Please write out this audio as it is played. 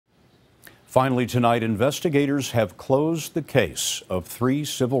Finally tonight, investigators have closed the case of 3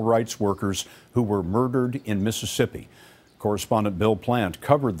 civil rights workers who were murdered in Mississippi. Correspondent Bill Plante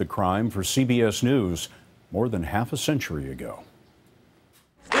covered the crime for CBS News more than half a century ago.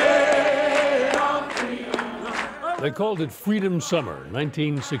 They called it Freedom Summer,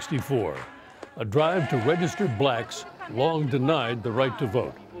 1964, a drive to register blacks long denied the right to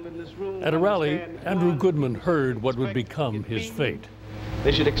vote. At a rally, Andrew Goodman heard what would become his fate.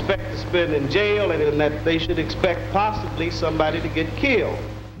 They should expect to spend in jail, and that they should expect possibly somebody to get killed.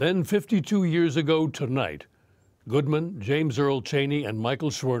 Then 52 years ago tonight, Goodman, James Earl Chaney, and Michael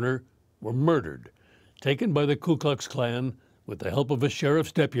Schwerner were murdered, taken by the Ku Klux Klan with the help of a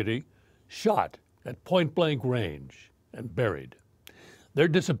sheriff's deputy, shot at point-blank range, and buried. Their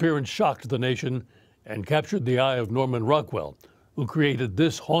disappearance shocked the nation and captured the eye of Norman Rockwell, who created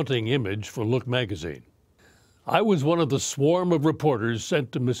this haunting image for Look magazine. I was one of the swarm of reporters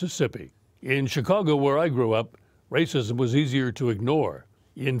sent to Mississippi. In Chicago, where I grew up, racism was easier to ignore.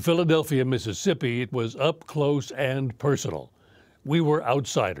 In Philadelphia, Mississippi, it was up close and personal. We were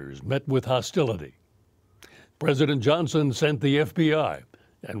outsiders, met with hostility. President Johnson sent the FBI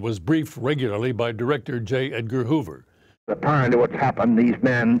and was briefed regularly by Director J. Edgar Hoover. Apparently what's happened, these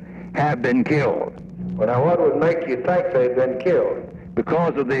men have been killed. Well, now what would make you think they've been killed?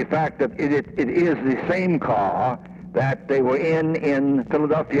 Because of the fact that it is the same car that they were in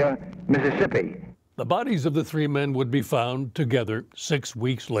Philadelphia, Mississippi. The bodies of the 3 men would be found together 6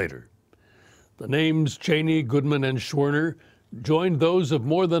 weeks later. The names Chaney, Goodman, and Schwerner joined those of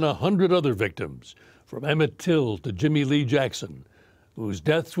more than 100 other victims, from Emmett Till to Jimmy Lee Jackson, whose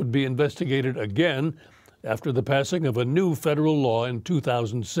deaths would be investigated again after the passing of a new federal law in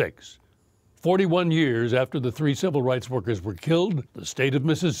 2006. 41 years after the 3 civil rights workers were killed, the state of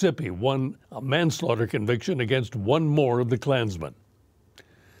Mississippi won a manslaughter conviction against one more of the Klansmen.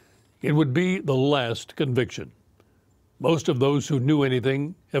 It would be the last conviction. Most of those who knew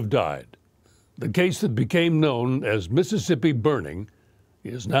anything have died. The case that became known as Mississippi Burning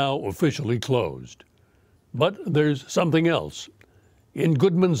is now officially closed. But there's something else. In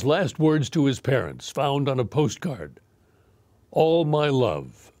Goodman's last words to his parents, found on a postcard, "All my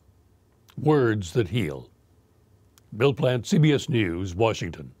love." Words that heal. Bill Plante, CBS News,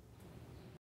 Washington.